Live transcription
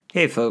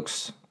Hey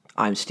folks,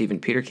 I'm Stephen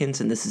Peterkins,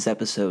 and this is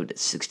episode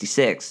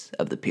 66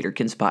 of the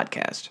Peterkins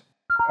Podcast.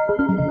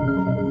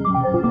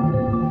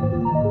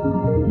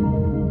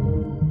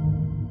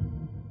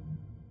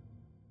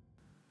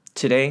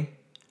 Today,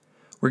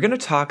 we're going to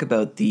talk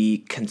about the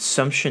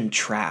consumption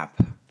trap.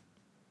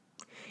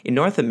 In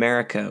North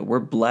America,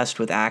 we're blessed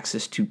with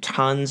access to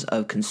tons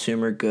of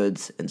consumer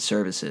goods and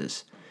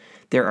services.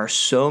 There are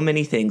so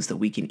many things that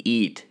we can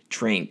eat,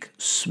 drink,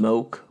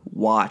 smoke,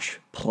 watch,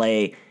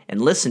 play,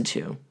 and listen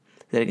to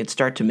that it can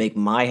start to make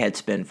my head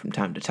spin from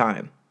time to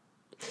time.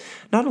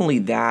 Not only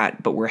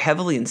that, but we're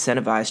heavily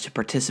incentivized to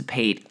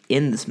participate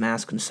in this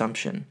mass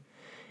consumption.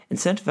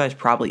 Incentivized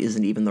probably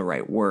isn't even the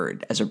right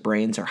word, as our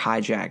brains are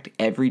hijacked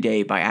every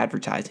day by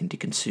advertising to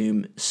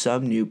consume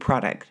some new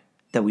product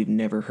that we've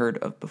never heard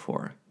of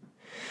before.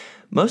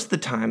 Most of the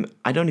time,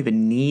 I don't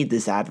even need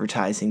this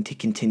advertising to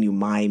continue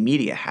my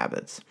media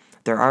habits.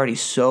 They're already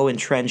so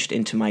entrenched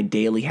into my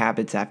daily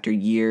habits after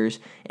years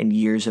and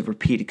years of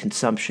repeated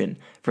consumption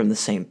from the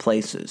same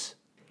places.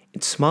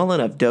 In small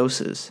enough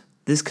doses,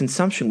 this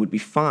consumption would be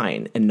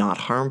fine and not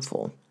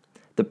harmful.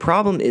 The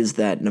problem is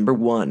that, number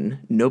one,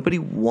 nobody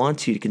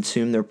wants you to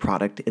consume their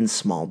product in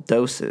small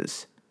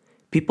doses.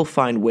 People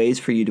find ways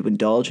for you to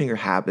indulge in your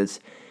habits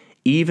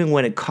even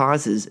when it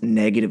causes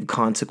negative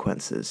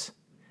consequences.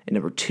 And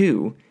number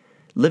two,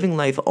 living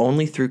life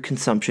only through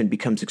consumption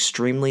becomes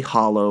extremely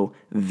hollow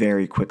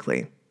very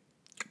quickly.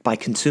 By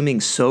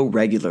consuming so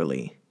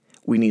regularly,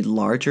 we need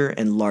larger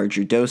and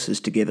larger doses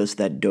to give us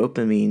that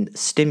dopamine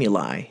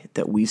stimuli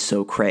that we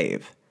so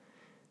crave.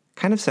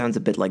 Kind of sounds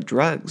a bit like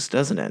drugs,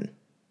 doesn't it?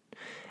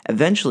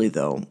 Eventually,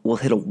 though, we'll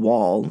hit a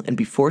wall and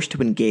be forced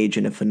to engage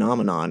in a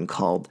phenomenon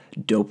called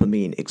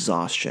dopamine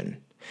exhaustion.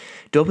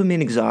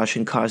 Dopamine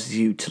exhaustion causes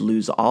you to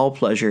lose all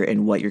pleasure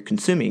in what you're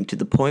consuming to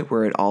the point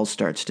where it all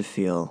starts to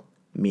feel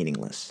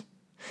meaningless.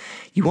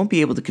 You won't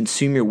be able to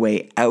consume your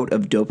way out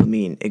of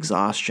dopamine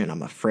exhaustion,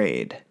 I'm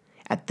afraid.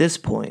 At this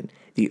point,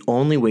 the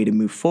only way to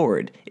move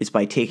forward is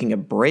by taking a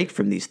break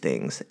from these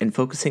things and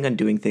focusing on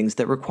doing things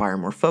that require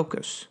more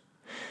focus.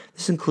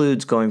 This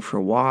includes going for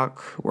a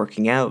walk,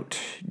 working out,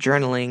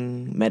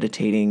 journaling,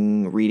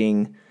 meditating,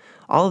 reading.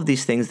 All of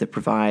these things that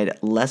provide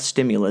less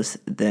stimulus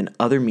than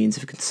other means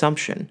of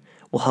consumption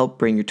will help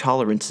bring your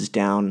tolerances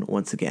down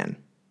once again.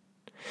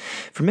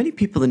 For many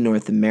people in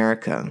North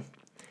America,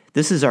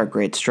 this is our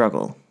great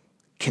struggle,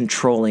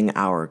 controlling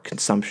our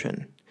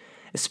consumption,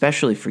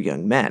 especially for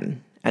young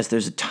men, as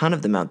there's a ton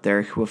of them out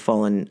there who have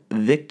fallen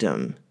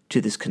victim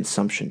to this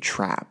consumption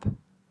trap.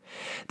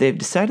 They have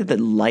decided that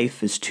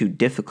life is too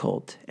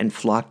difficult and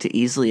flock to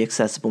easily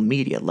accessible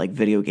media like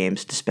video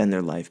games to spend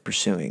their life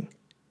pursuing.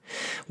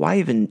 Why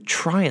even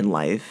try in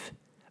life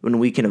when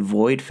we can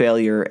avoid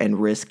failure and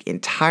risk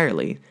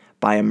entirely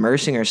by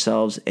immersing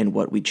ourselves in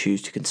what we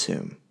choose to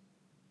consume?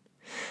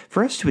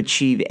 For us to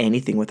achieve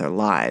anything with our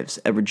lives,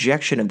 a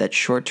rejection of that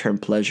short-term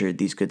pleasure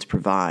these goods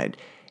provide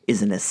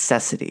is a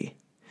necessity.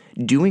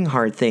 Doing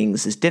hard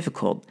things is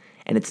difficult,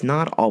 and it's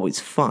not always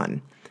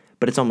fun,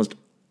 but it's almost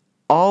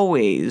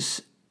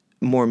always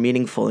more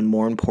meaningful and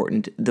more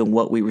important than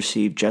what we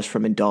receive just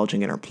from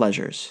indulging in our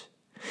pleasures.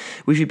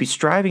 We should be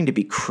striving to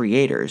be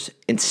creators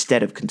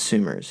instead of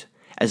consumers,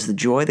 as the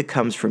joy that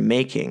comes from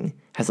making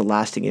has a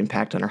lasting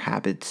impact on our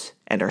habits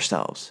and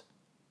ourselves.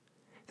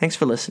 Thanks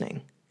for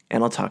listening,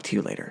 and I'll talk to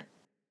you later.